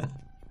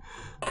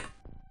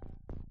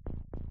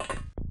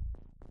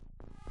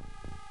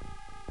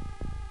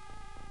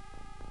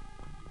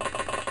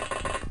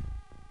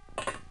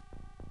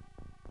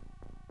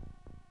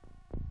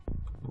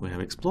 We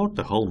have explored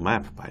the whole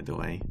map, by the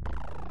way.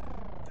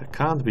 There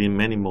can't be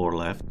many more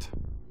left.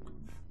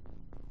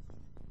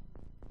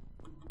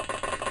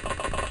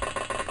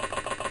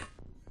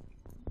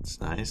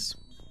 It's nice.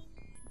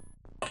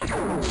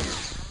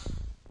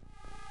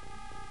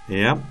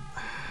 Yeah,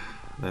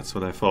 that's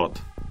what I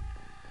thought.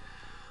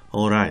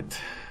 All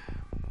right.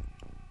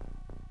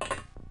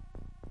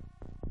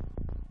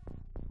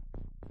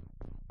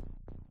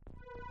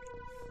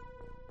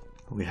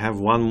 We have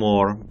 1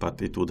 more,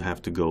 but it would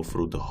have to go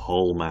through the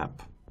whole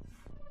map.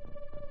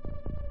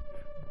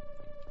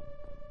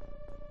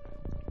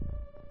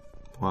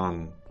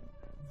 One,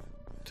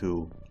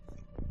 2,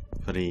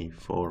 3,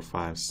 4,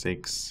 5,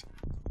 6.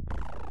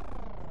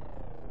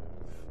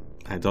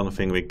 I don't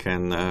think we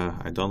can.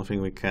 I don't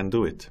think we can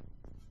do it.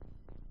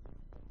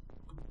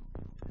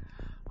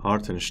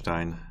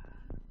 Hartenstein.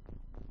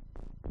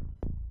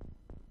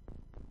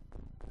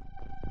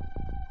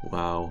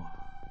 Wow.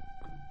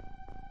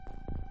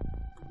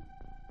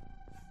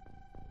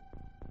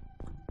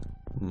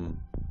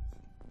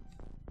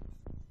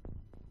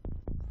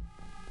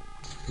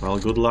 Well,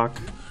 good luck.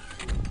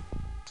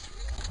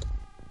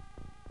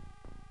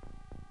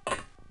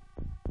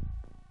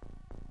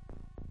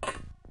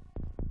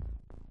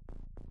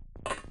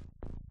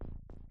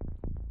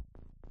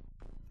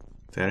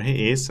 There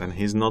he is, and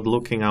he's not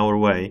looking our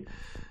way.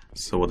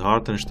 So what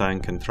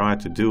Hartenstein can try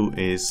to do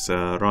is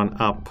run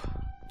up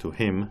to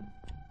him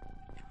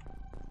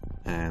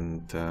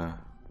and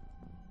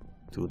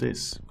do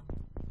this.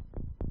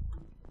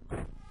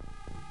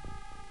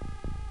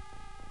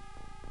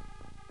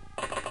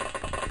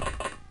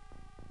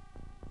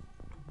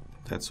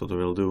 That's what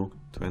we'll do.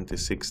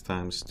 26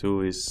 times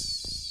 2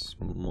 is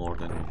more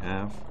than we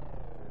have.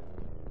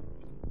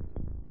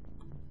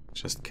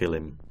 Just kill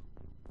him.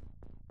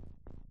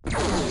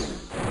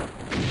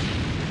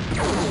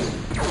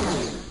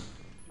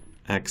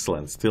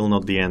 Excellent. Still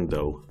not the end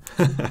though.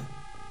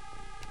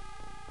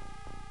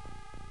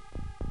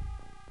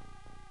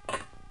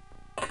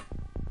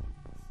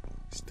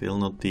 Still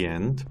not the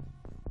end.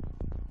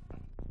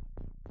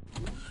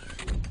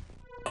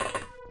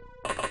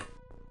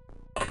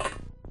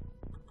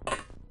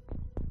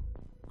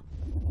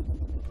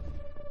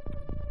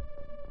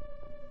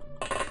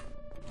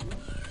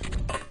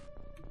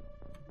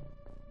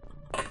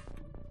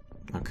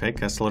 Okay,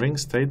 Castle Ring,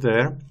 stay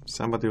there.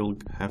 Somebody will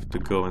have to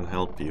go and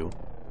help you.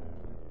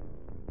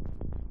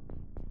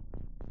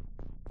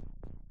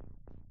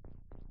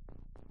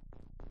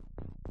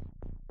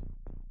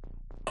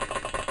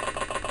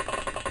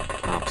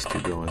 Perhaps to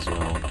go as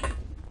well.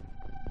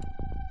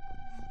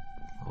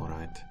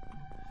 Alright.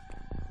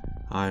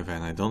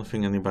 Ivan, I don't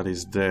think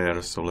anybody's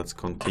there, so let's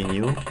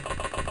continue.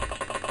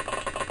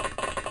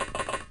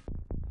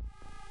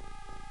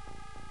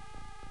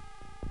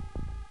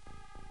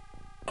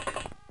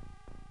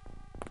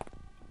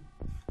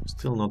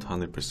 Still not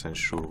 100%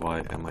 sure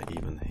why am I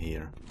even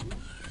here.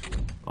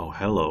 Oh,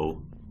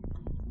 hello.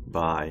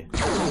 Bye.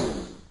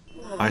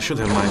 I should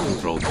have mind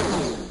controlled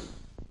him.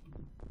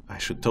 I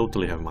should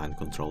totally have mind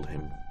controlled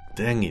him.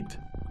 Dang it.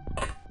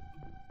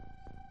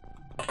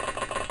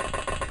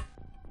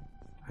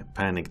 I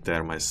panicked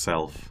there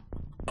myself.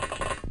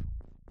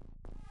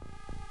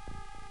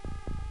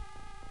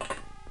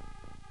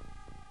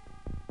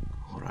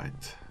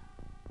 Alright.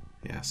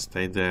 Yeah,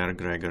 stay there,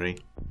 Gregory.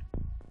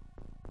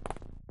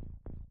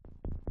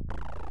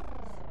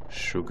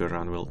 Sugar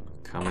Run will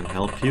come and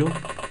help you.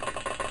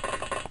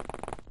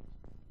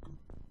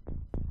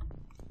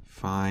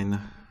 fine.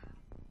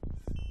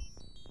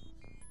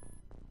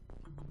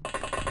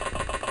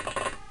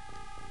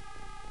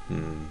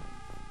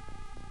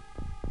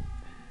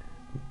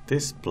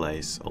 This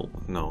place, oh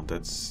no,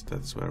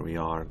 that's where we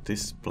are.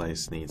 This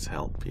place needs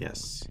help,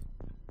 yes.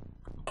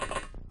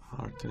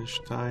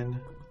 Hartenstein,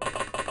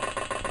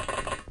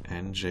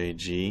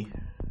 NJG,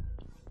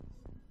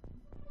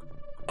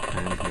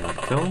 and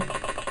Myrtle.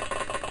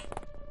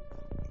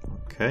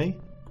 Okay.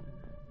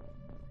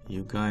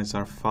 You guys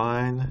are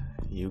fine.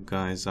 You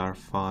guys are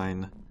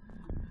fine.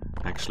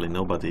 Actually,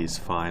 nobody is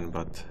fine,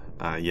 but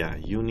yeah,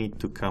 you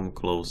need to come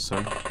closer.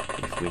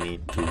 If we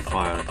need to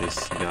fire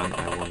this gun,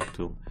 I want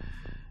to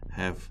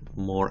have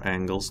more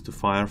angles to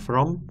fire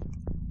from.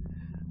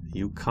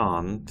 You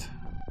can't.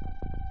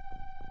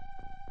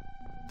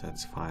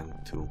 That's fine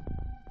too.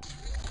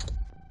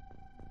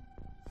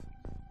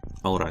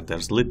 Alright,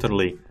 there's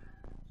literally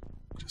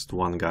just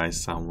one guy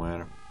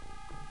somewhere.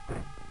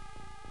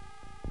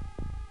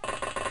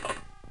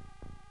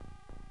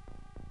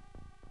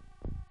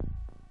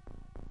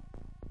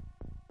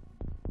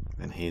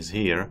 And he's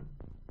here.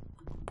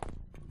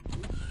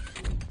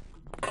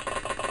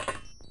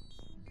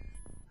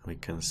 We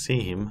can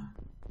see him.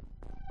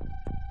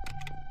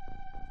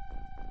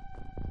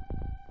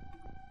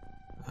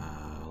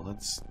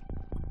 Let's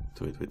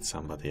do it with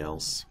somebody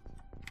else.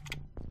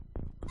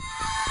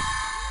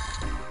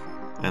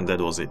 And that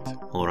was it.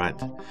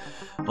 Alright.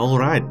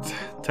 Alright.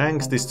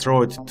 Tanks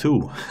destroyed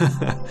 2.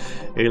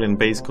 Alien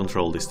base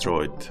control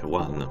destroyed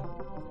 1.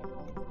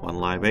 1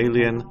 live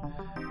alien.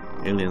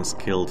 Aliens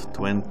killed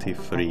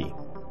 23.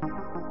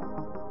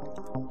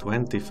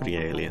 23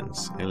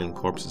 aliens. Alien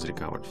corpses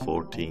recovered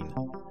 14.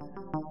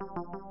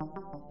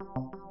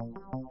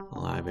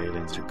 Live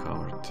aliens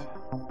recovered.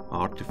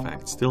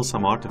 Artifacts. Still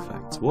some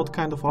artifacts. What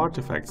kind of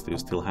artifacts do you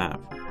still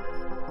have?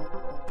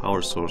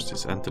 Power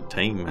sources,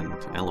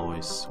 entertainment,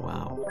 alloys.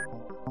 Wow.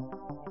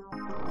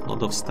 A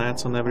lot of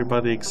stats on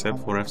everybody except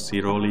for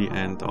Xiraus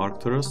and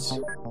Arcturus.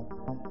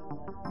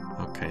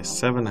 Okay,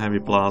 7 heavy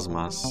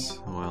plasmas.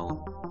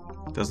 Well,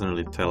 it doesn't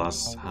really tell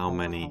us how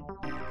many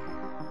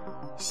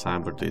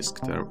cyber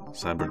disks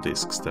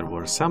there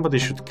were. Somebody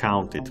should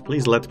count it.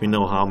 Please let me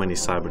know how many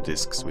cyber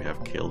disks we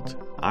have killed.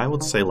 I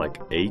would say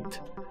like 8.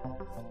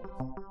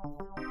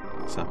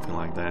 Something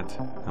like that.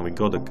 And we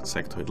got a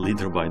sectoid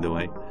leader, by the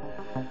way.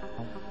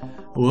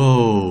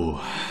 Whoa,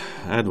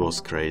 that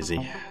was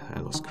crazy.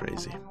 That was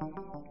crazy.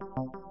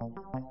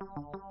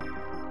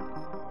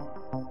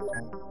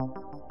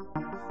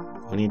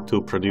 We need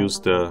to produce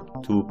the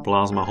 2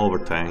 plasma hover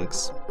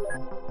tanks.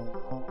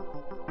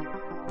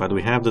 But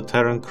we have the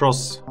Terran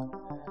cross.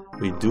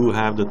 We do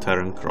have the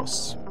Terran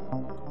cross.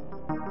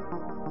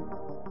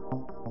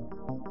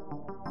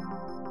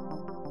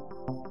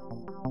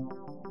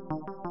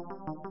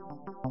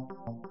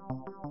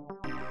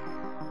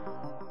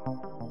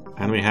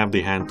 And we have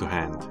the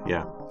hand-to-hand,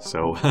 yeah.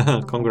 So,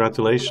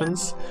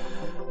 congratulations,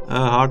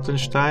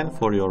 Hartenstein,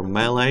 for your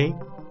melee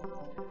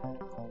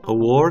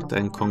award,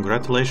 and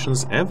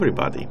congratulations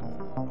everybody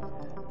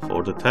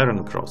for the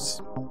Terran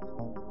cross.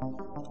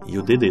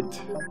 You did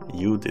it.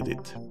 You did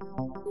it.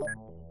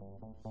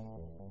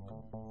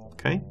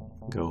 Okay,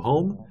 go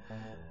home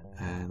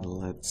and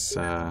let's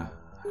have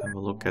a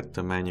look at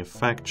the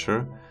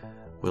manufacture.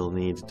 We'll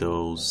need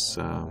those.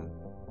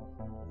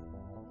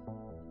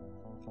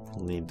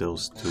 We'll need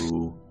those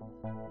 2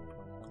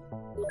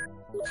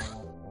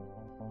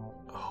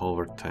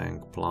 hover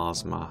tank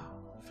plasma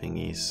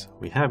thingies.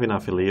 We have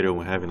enough Illyrium,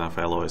 we have enough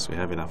alloys, we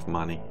have enough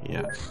money.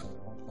 Yeah.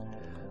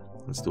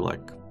 Let's do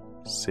like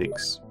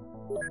 6.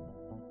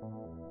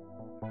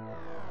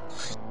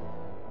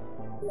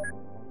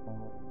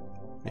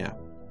 Yeah.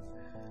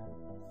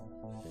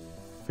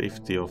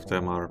 50 of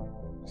them are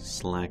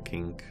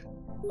slacking.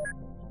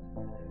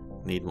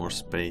 Need more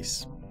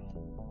space.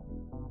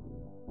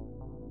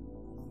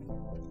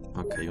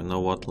 Okay, you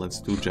know what?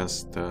 Let's do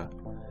just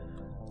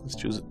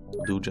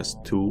do just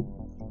 2,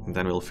 and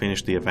then we'll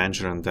finish the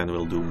Avenger, and then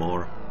we'll do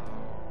more.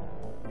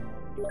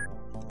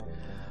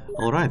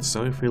 All right.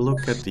 So if we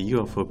look at the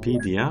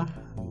UFOpedia,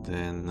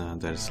 then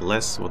there's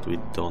less what we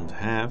don't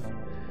have,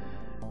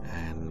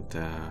 and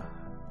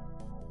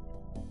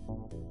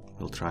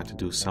we'll try to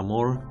do some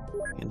more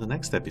in the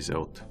next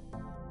episode.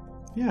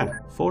 Yeah,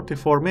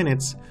 44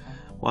 minutes,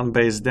 1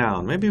 base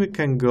down. Maybe we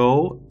can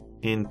go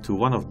into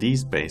one of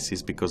these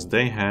bases, because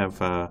they have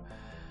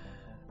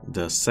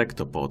the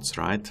sectopods,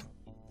 right?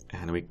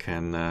 And we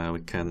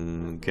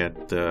can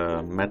get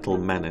the Metal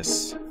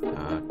Menace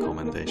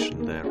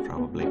commendation there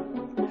probably.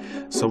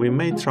 So we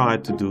may try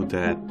to do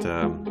that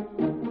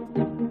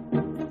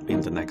in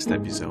the next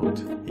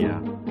episode.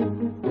 Yeah,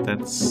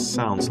 that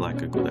sounds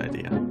like a good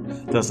idea,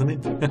 doesn't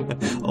it?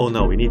 Oh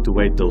no, we need to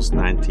wait those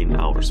 19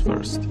 hours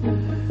first,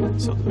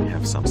 so that we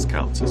have some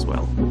scouts as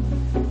well.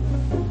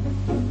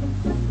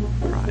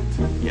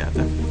 Yeah,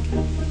 definitely.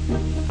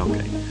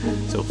 Okay,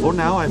 so for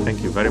now I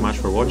thank you very much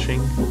for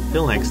watching.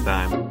 Till next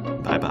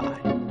time, bye bye.